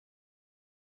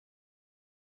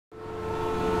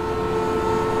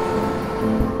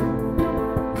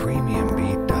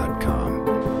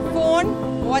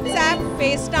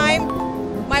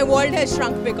FaceTime, my world has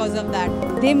shrunk because of that.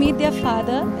 They meet their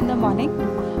father in the morning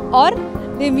or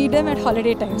they meet them at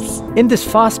holiday times. In this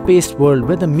fast-paced world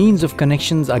where the means of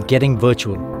connections are getting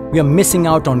virtual, we are missing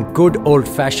out on good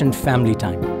old-fashioned family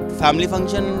time. Family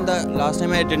function, the last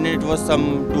time I attended it was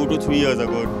some 2 to 3 years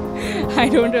ago. I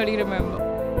don't really remember.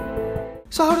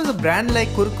 So how does a brand like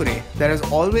Kurkure, that has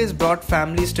always brought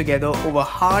families together over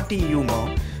hearty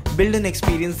humor, build an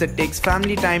experience that takes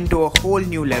family time to a whole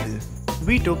new level?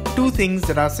 We took two things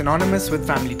that are synonymous with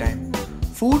family time,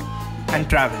 food and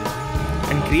travel,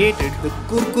 and created the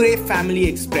Kurkure Family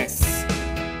Express.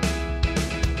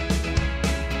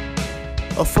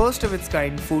 A first of its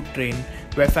kind food train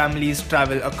where families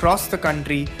travel across the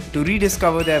country to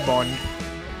rediscover their bond.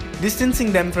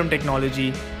 Distancing them from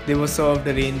technology, they were served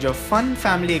a range of fun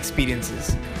family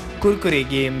experiences, Kurkure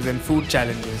games and food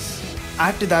challenges.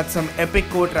 Add to that some epic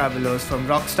co-travelers from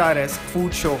rockstar-esque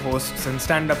food show hosts and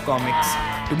stand-up comics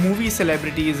to movie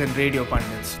celebrities and radio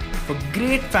pundits for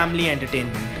great family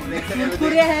entertainment.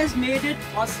 Kurkure has made it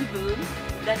possible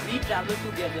that we travel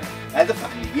together. As a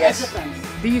family, yes. As a family.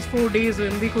 These 4 days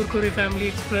in the Kurkure Family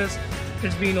Express,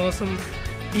 it's been awesome.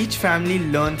 Each family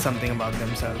learned something about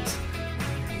themselves,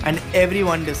 and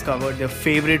everyone discovered their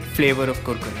favorite flavor of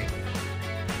Kurkure.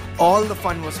 All the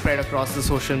fun was spread across the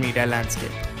social media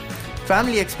landscape.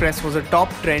 Family Express was a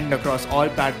top trend across all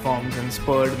platforms and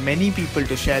spurred many people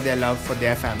to share their love for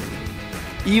their family.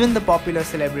 Even the popular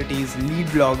celebrities, lead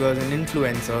bloggers and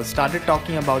influencers started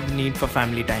talking about the need for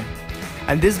family time.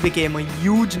 And this became a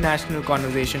huge national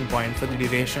conversation point for the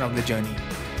duration of the journey.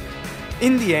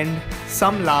 In the end,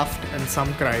 some laughed and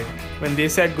some cried when they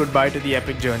said goodbye to the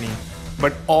epic journey,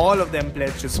 but all of them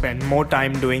pledged to spend more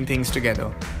time doing things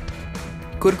together.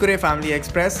 Kurkure Family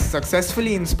Express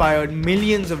successfully inspired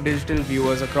millions of digital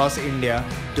viewers across India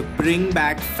to bring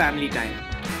back family time.